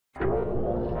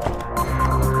Welcome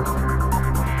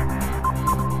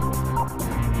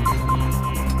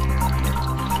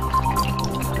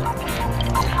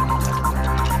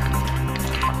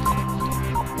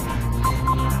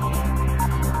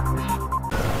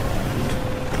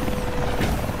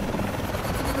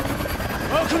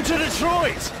to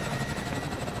Detroit!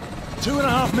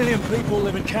 2.5 million people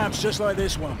live in camps just like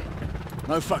this one.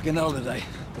 No fucking holiday,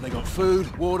 but they got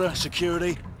food, water,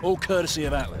 security, all courtesy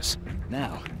of Atlas.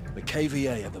 Now, the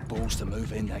KVA have the balls to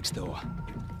move in next door.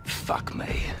 Fuck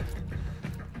me.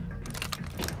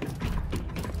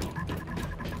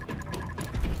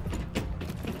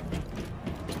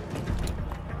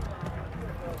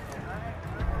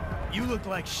 You look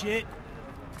like shit.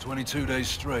 22 days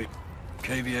straight.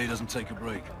 KVA doesn't take a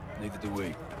break. Neither do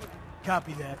we.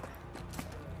 Copy that.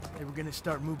 They were gonna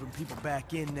start moving people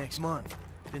back in next month.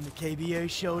 Then the KVA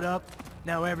showed up.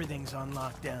 Now everything's on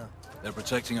lockdown. They're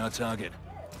protecting our target.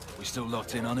 We still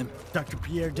locked in on him? Dr.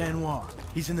 Pierre Danois.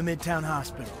 He's in the Midtown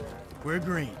Hospital. We're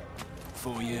green.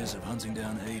 4 years of hunting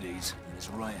down Hades, and his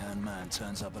right-hand man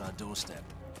turns up at our doorstep.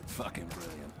 Fucking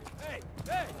brilliant. Hey!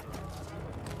 Hey!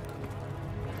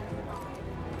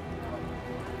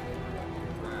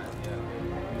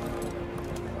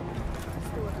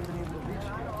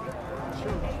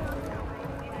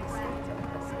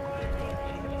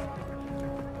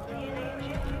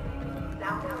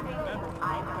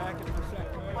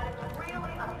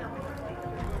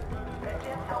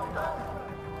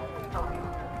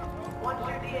 Once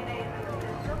your DNA is in the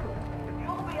system,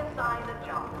 you'll be assigned a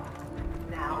job.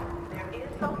 Now, there is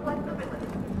some flexibility.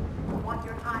 We want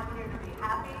your time here to be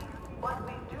happy, but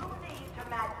we do need to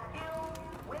match skills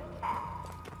with tasks.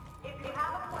 If you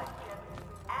have a question,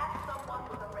 ask someone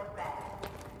with a red badge.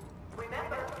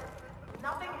 Remember,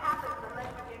 nothing happens unless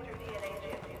you get your DNA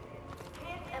checked.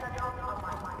 Kids and adults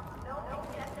alike. No,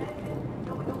 yes,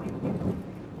 no,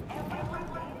 everyone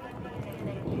needs a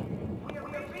DNA check. We are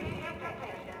repeating your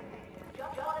application.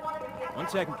 Just wanted to get 1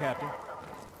 second, Captain.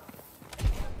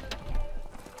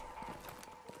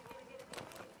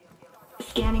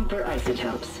 Scanning for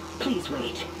isotopes. Please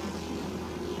wait.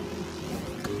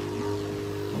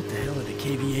 What the hell are the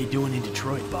KVA doing in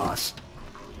Detroit, boss?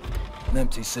 An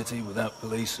empty city without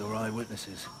police or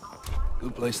eyewitnesses.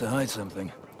 Good place to hide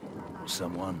something. Or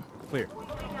someone. Clear.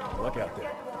 Look out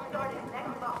there.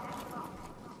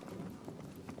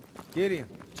 Gideon.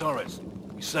 Torres,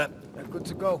 we set? Yeah, good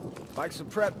to go. Bikes are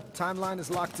prepped. Timeline is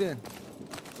locked in.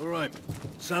 All right.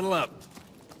 Saddle up.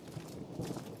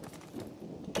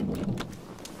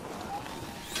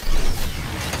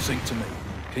 Sync to me.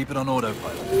 Keep it on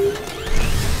autopilot.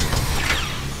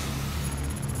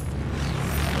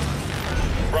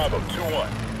 Bravo, 2-1.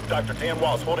 Dr.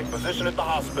 Danois holding position at the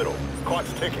hospital.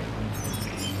 Clock's ticking.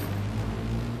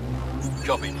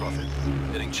 Copy, Prophet.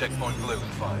 Hitting checkpoint blue in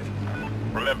 5.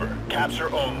 Remember, capture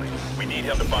only. We need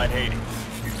him to find Hades.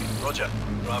 Roger.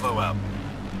 Bravo out.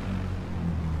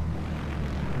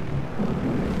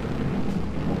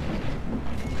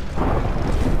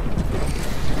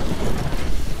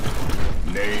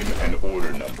 Name and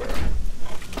order number.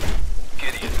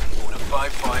 Gideon, order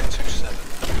 5527.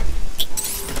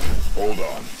 Hold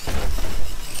on.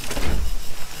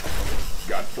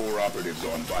 Got 4 operatives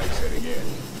on bikes heading in.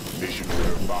 Mission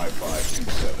order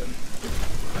 5527.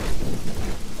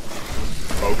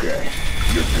 Okay,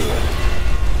 you're good.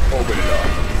 Open it up.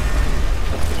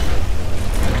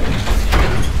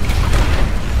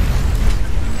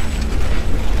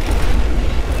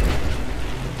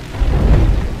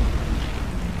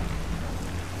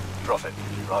 Prophet,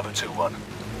 Bravo 2-1.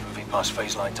 Moving past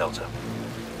phase line Delta.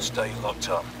 Stay locked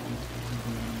up.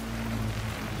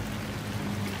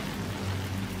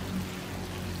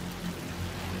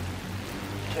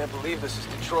 Can't believe this is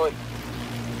Detroit.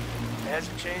 It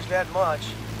hasn't changed that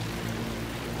much.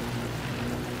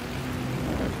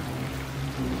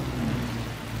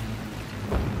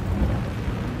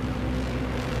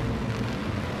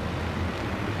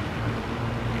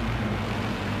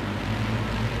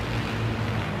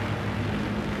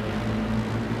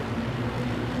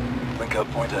 Link up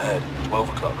point ahead, 12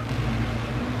 o'clock.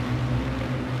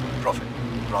 Prophet,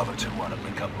 Bravo 2-1 at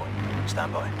link up point.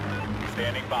 Stand by.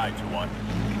 Standing by, 2-1.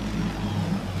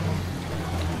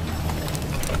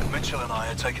 Mitchell and I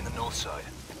are taking the north side.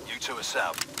 You two are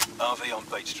south. RV on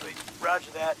Bate Street. Roger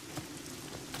that.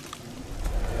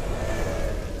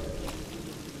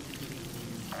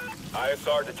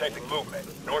 ISR detecting movement.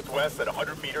 Northwest at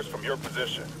 100 meters from your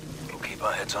position. We'll keep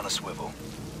our heads on a swivel.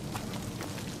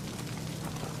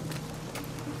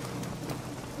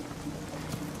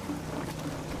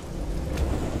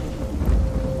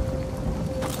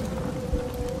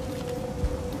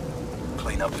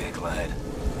 Clean up vehicle ahead.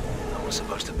 No one's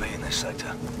supposed to be in this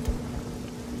sector.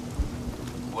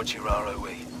 Watch your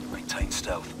ROE. Maintain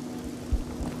stealth.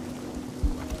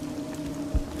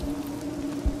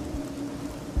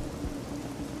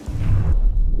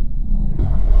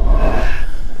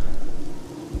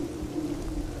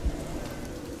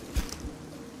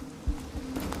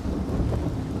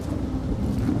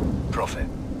 Prophet,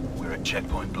 we're at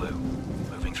Checkpoint Blue.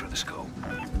 Moving through the school.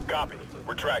 Copy.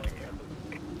 We're tracking you.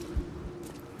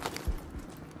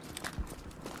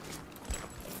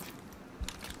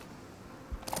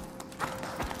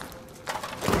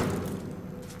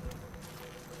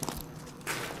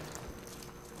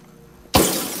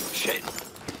 Shit.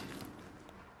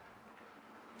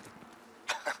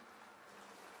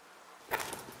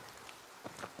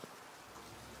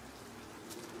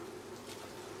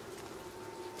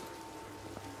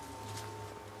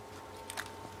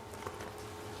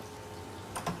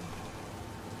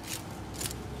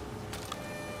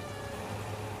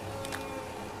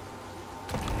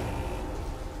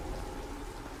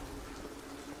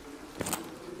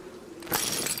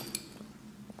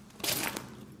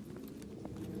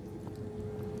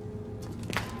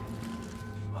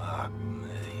 Fuck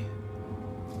me.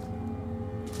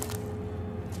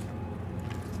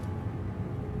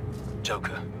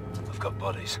 Joker, I've got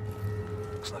bodies.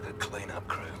 Looks like a clean-up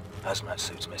crew. Hazmat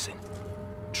suits missing.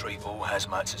 Treat all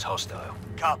hazmats as hostile.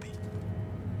 Copy.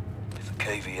 If the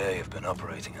KVA have been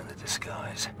operating under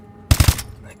disguise,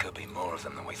 there could be more of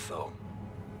them than we thought.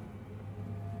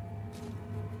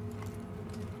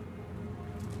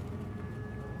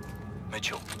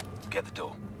 Mitchell, get the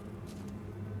door.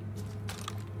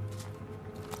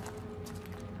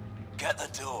 Get the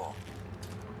door.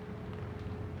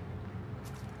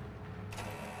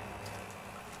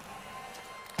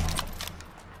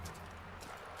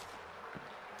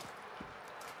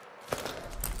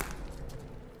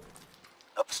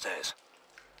 Up the stairs.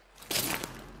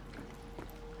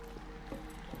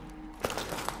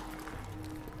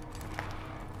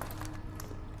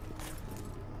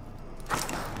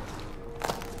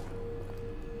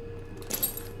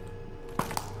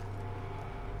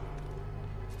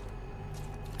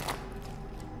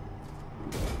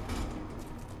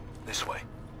 This way.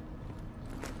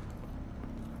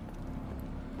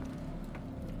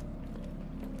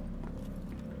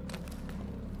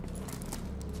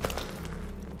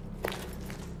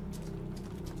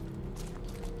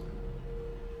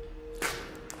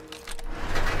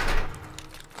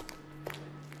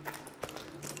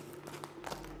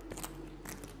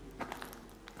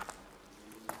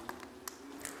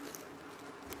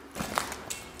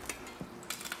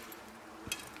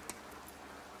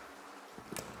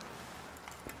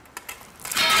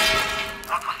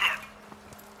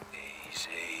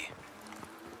 Easy.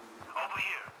 Over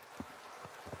here.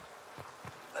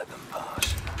 Let them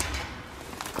pass.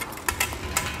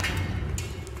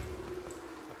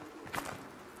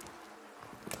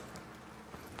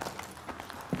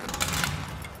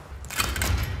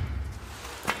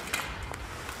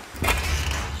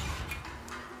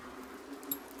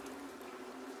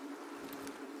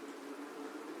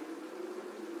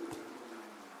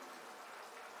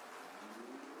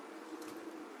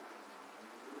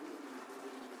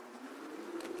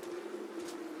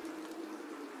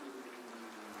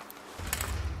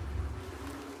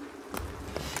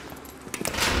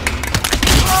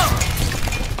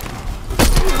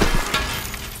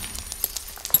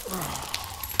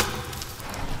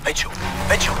 Mitchell!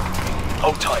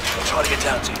 Hold tight, I'll try to get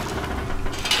down to you.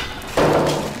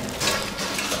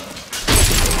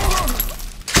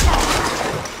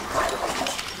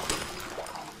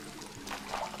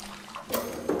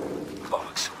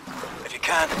 Bollocks. If you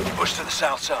can, push to the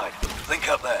south side. Link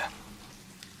up there.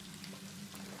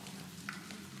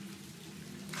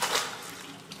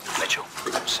 Mitchell,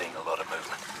 I'm seeing a lot of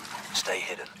movement. Stay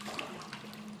hidden.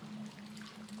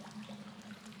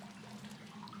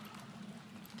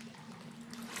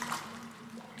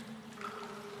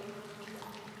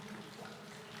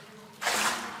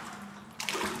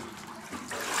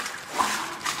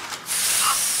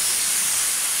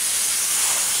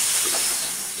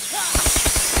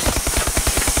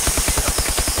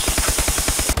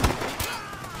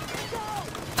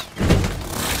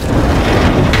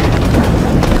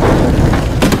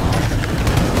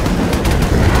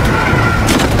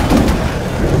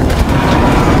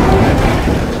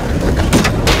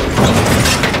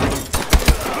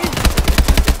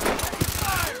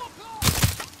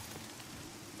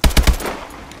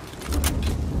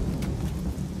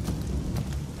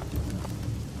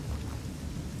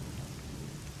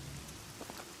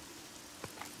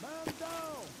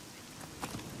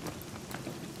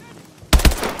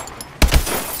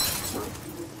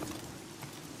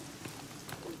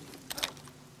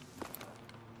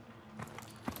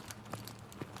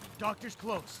 Doctor's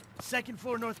close. Second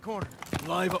floor north corner.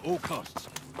 Live at all costs.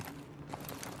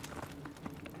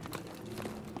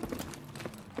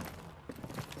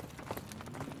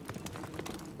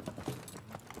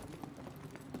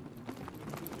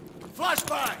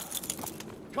 Flashbang!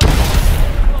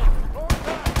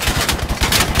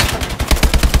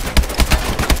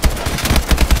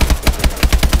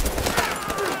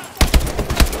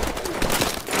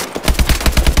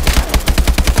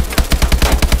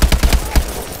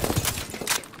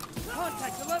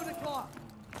 Contact, 11 o'clock.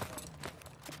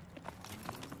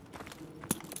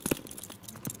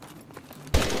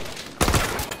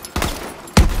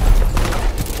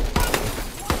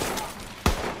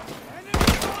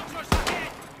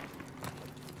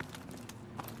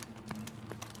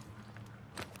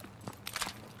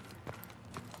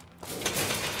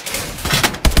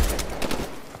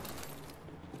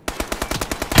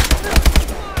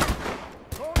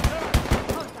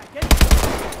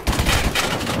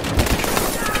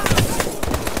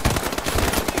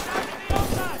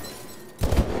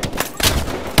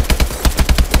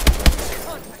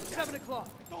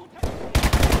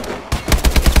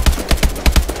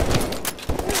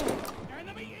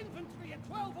 Enemy infantry at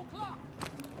 12 o'clock!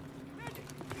 Ready!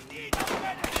 We need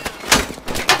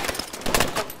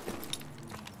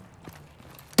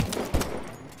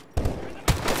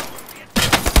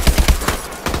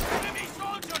enemy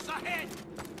soldiers ahead!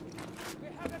 We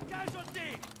have a casualty!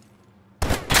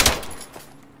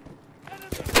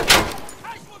 Enemy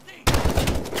casualty!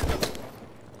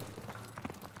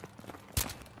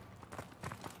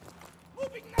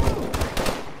 Moving now!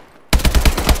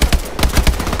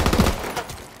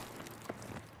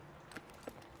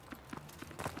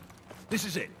 This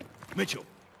is it. Mitchell,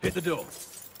 hit the door.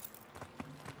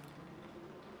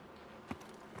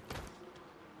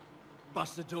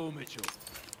 Bust the door, Mitchell.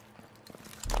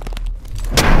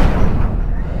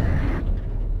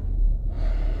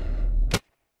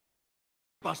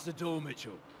 Bust the door,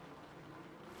 Mitchell.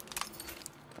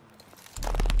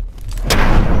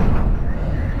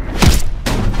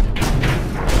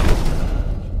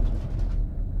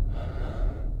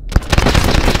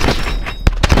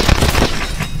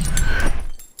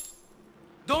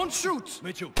 Don't shoot!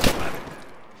 Mitchell, grab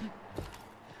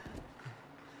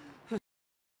it.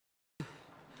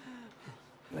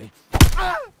 Lee?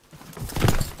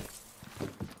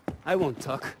 I won't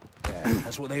talk. Yeah,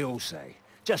 that's what they all say.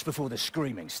 Just before the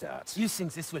screaming starts. You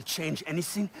think this will change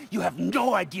anything? You have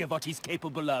no idea what he's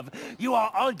capable of. You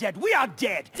are all dead. We are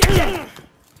dead. Dead.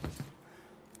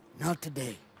 Not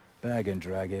today. Bag and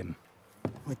drag him.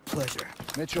 With pleasure.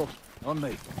 Mitchell, on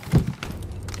me.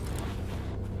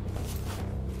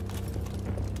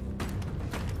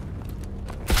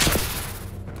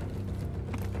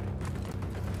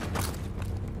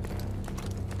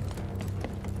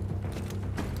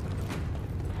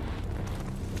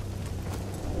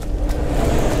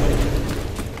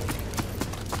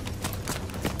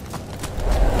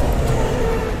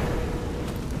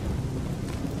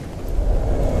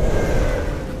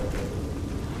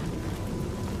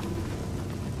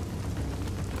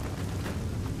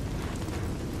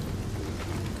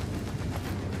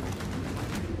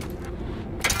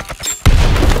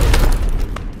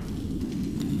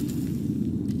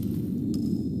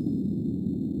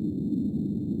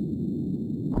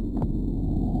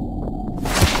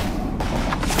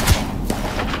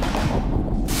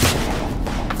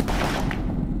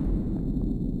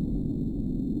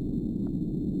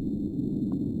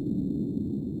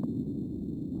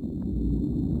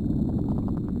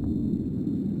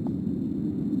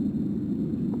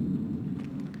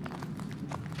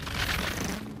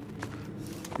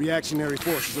 Reactionary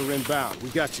forces are inbound. We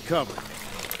got you covered.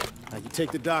 Now you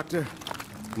take the doctor,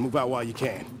 and move out while you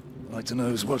can. I'd like to know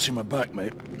who's watching my back,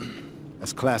 mate.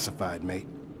 That's classified, mate.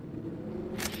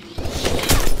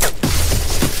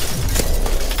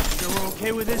 Sure we're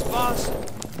okay with this, boss?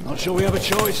 Not sure we have a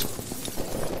choice.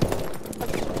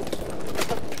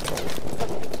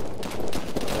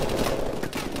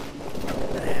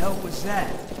 What the hell was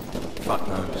that? Fuck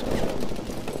knows.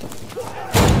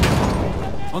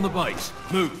 On the base.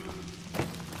 Move.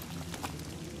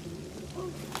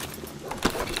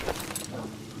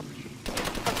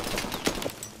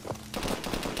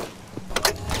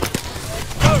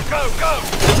 Go, go, go!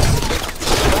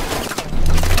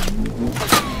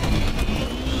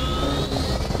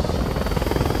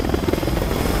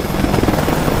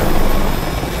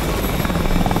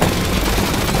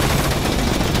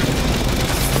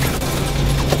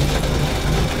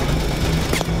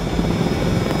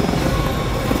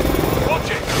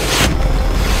 Watch it!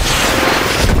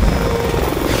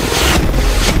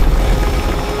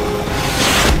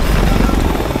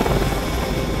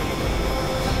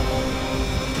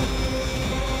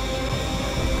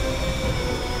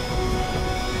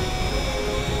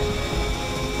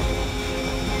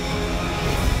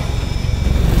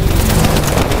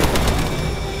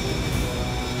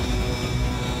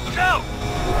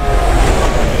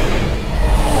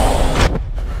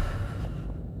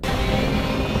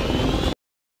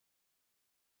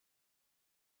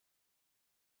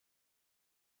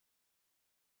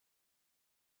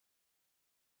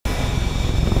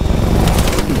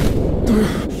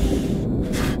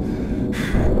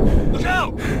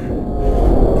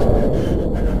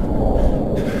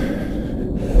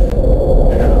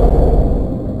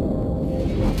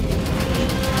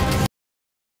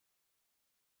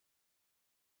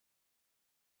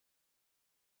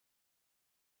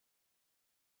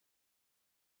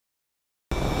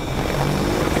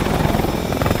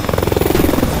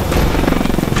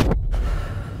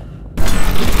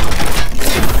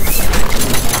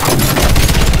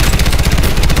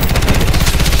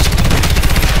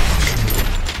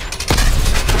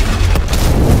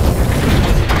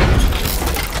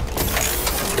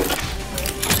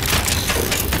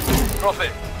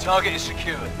 Prophet, target is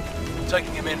secured.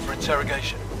 Taking him in for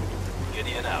interrogation.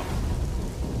 Gideon out.